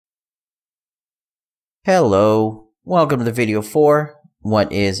Hello, welcome to the video for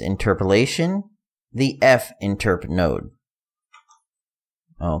what is interpolation, the FInterp node.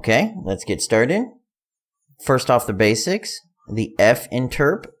 Okay, let's get started. First off, the basics. The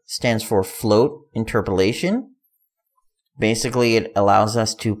FInterp stands for float interpolation. Basically, it allows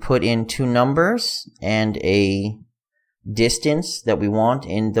us to put in two numbers and a distance that we want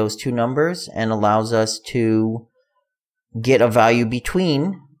in those two numbers, and allows us to get a value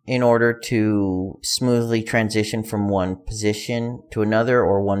between in order to smoothly transition from one position to another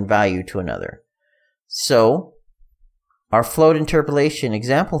or one value to another. So our float interpolation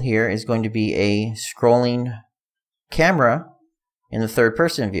example here is going to be a scrolling camera in the third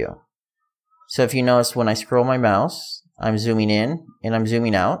person view. So if you notice, when I scroll my mouse, I'm zooming in and I'm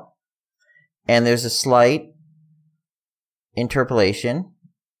zooming out, and there's a slight interpolation.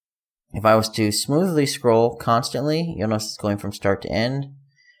 If I was to smoothly scroll constantly, you'll notice it's going from start to end.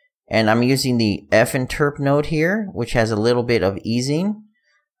 And I'm using the FInterp node here, which has a little bit of easing.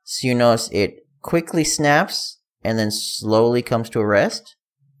 So you notice it quickly snaps and then slowly comes to a rest.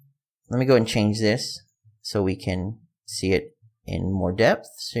 Let me go ahead and change this so we can see it in more depth.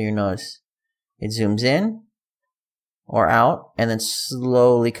 So you notice it zooms in or out and then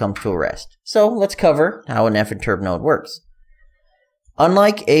slowly comes to a rest. So let's cover how an FInterp node works.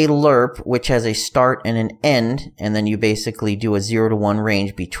 Unlike a lerp, which has a start and an end, and then you basically do a 0 to 1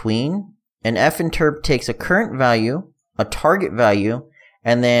 range between, an FInterp takes a current value, a target value,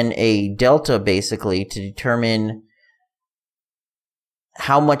 and then a delta basically to determine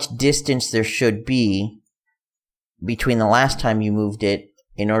how much distance there should be between the last time you moved it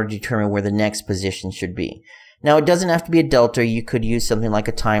in order to determine where the next position should be. Now, it doesn't have to be a delta. You could use something like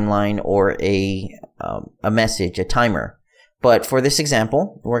a timeline or a message, a timer. But for this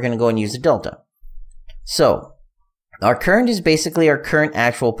example, we're going to go and use a delta. So our current is basically our current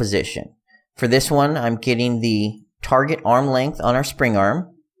actual position. For this one, I'm getting the target arm length on our spring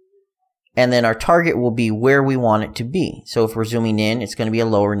arm, and then our target will be where we want it to be. So if we're zooming in, it's going to be a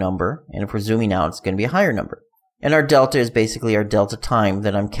lower number, and if we're zooming out, it's going to be a higher number. And our delta is basically our delta time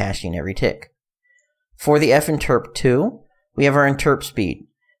that I'm caching every tick. For the FInterp 2, we have our interp speed.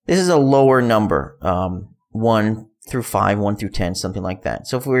 This is a lower number, 1 through 5, 1 through 10, something like that.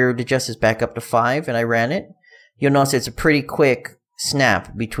 So if we were to adjust this back up to 5 and I ran it, you'll notice it's a pretty quick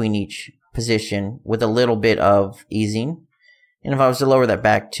snap between each position with a little bit of easing. And if I was to lower that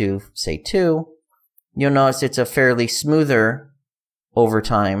back to, say, 2, you'll notice it's a fairly smoother over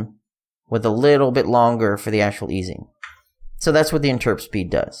time with a little bit longer for the actual easing. So that's what the interp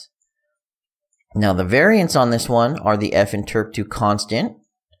speed does. Now the variants on this one are the FInterp 2 constant,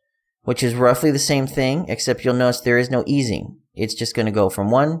 which is roughly the same thing, except you'll notice there is no easing. It's just going to go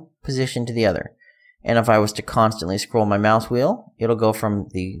from one position to the other. And if I was to constantly scroll my mouse wheel, it'll go from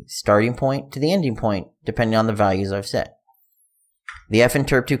the starting point to the ending point, depending on the values I've set. The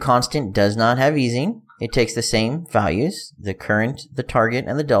FInterp 2 constant does not have easing. It takes the same values, the current, the target,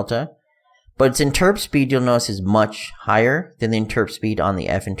 and the delta, but its interp speed, you'll notice, is much higher than the interp speed on the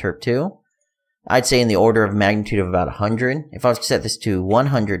FInterp 2. I'd say in the order of magnitude of about 100. If I was to set this to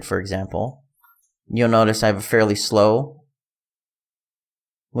 100, for example, you'll notice I have a fairly slow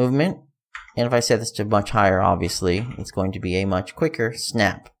movement. And if I set this to much higher, obviously, it's going to be a much quicker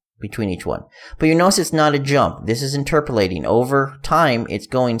snap between each one. But you notice it's not a jump. This is interpolating. Over time, it's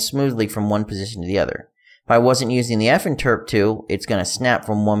going smoothly from one position to the other. If I wasn't using the FInterp 2, it's going to snap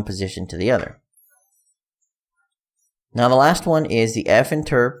from one position to the other. Now the last one is the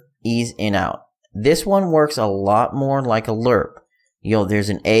FInterp ease in out. This one works a lot more like a lerp. There's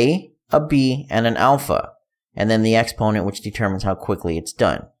an A, a B, and an alpha, and then the exponent, which determines how quickly it's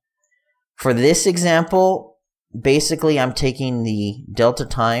done. For this example, basically I'm taking the delta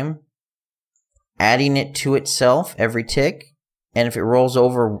time, adding it to itself every tick, and if it rolls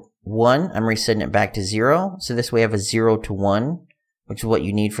over 1, I'm resetting it back to 0. So this way I have a 0 to 1, which is what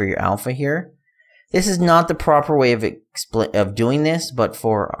you need for your alpha here. This is not the proper way of doing this, but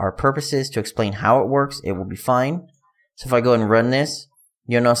for our purposes to explain how it works, it will be fine. So if I go and run this,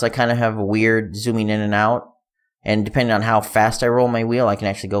 you'll notice I kind of have a weird zooming in and out. And depending on how fast I roll my wheel, I can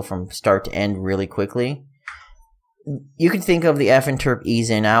actually go from start to end really quickly. You can think of the FInterp ease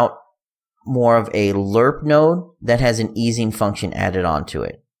in out more of a lerp node that has an easing function added onto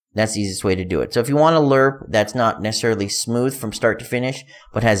it. That's the easiest way to do it. So if you want a lerp that's not necessarily smooth from start to finish,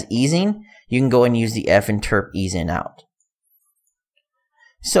 but has easing, you can go and use the FInterp ease in out.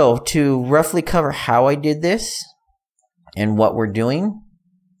 So to roughly cover how I did this and what we're doing,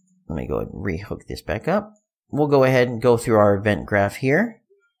 let me go ahead and rehook this back up. We'll go ahead and go through our event graph here.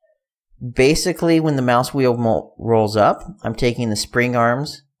 Basically, when the mouse wheel rolls up, I'm taking the spring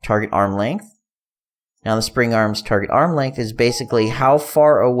arm's target arm length, Now the spring arm's target arm length is basically how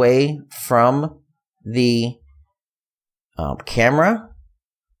far away from the camera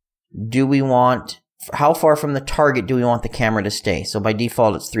do we want, how far from the target do we want the camera to stay. So by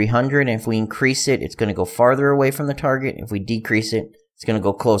default it's 300, and if we increase it, it's going to go farther away from the target. If we decrease it, it's going to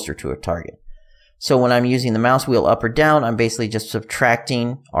go closer to a target. So when I'm using the mouse wheel up or down, I'm basically just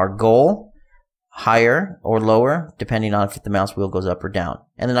subtracting our goal higher or lower, depending on if the mouse wheel goes up or down.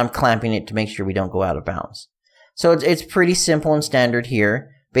 And then I'm clamping it to make sure we don't go out of bounds. So it's pretty simple and standard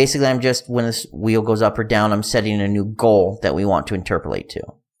here. Basically, I'm just, when this wheel goes up or down, I'm setting a new goal that we want to interpolate to.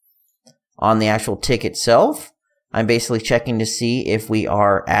 On the actual tick itself, I'm basically checking to see if we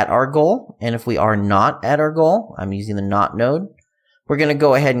are at our goal, and if we are not at our goal, I'm using the not node. We're going to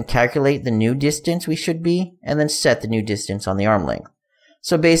go ahead and calculate the new distance we should be, and then set the new distance on the arm length.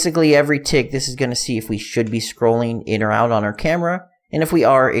 So basically every tick, this is going to see if we should be scrolling in or out on our camera, and if we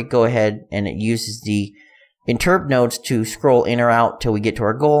are, it go ahead and it uses the Interp nodes to scroll in or out till we get to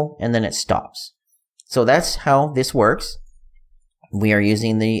our goal, and then it stops. So that's how this works. We are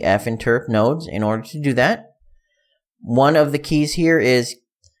using the FInterp nodes in order to do that. One of the keys here is,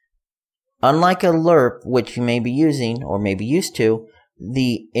 unlike a lerp, which you may be using or may be used to,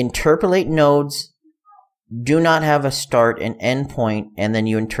 the interpolate nodes do not have a start and end point, and then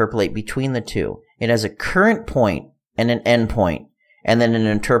you interpolate between the two. It has a current point and an end point, and then an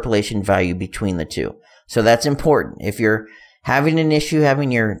interpolation value between the two. So that's important. If you're having an issue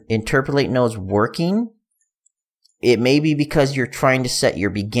having your interpolate nodes working, it may be because you're trying to set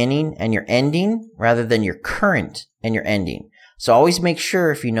your beginning and your ending rather than your current and your ending. So always make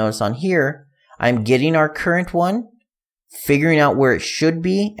sure, if you notice on here, I'm getting our current one, figuring out where it should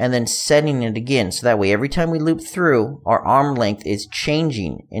be, and then setting it again. So that way, every time we loop through, our arm length is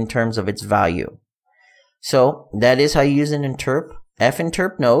changing in terms of its value. So that is how you use an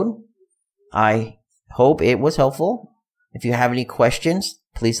FInterp node. I hope it was helpful. If you have any questions,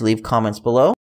 please leave comments below.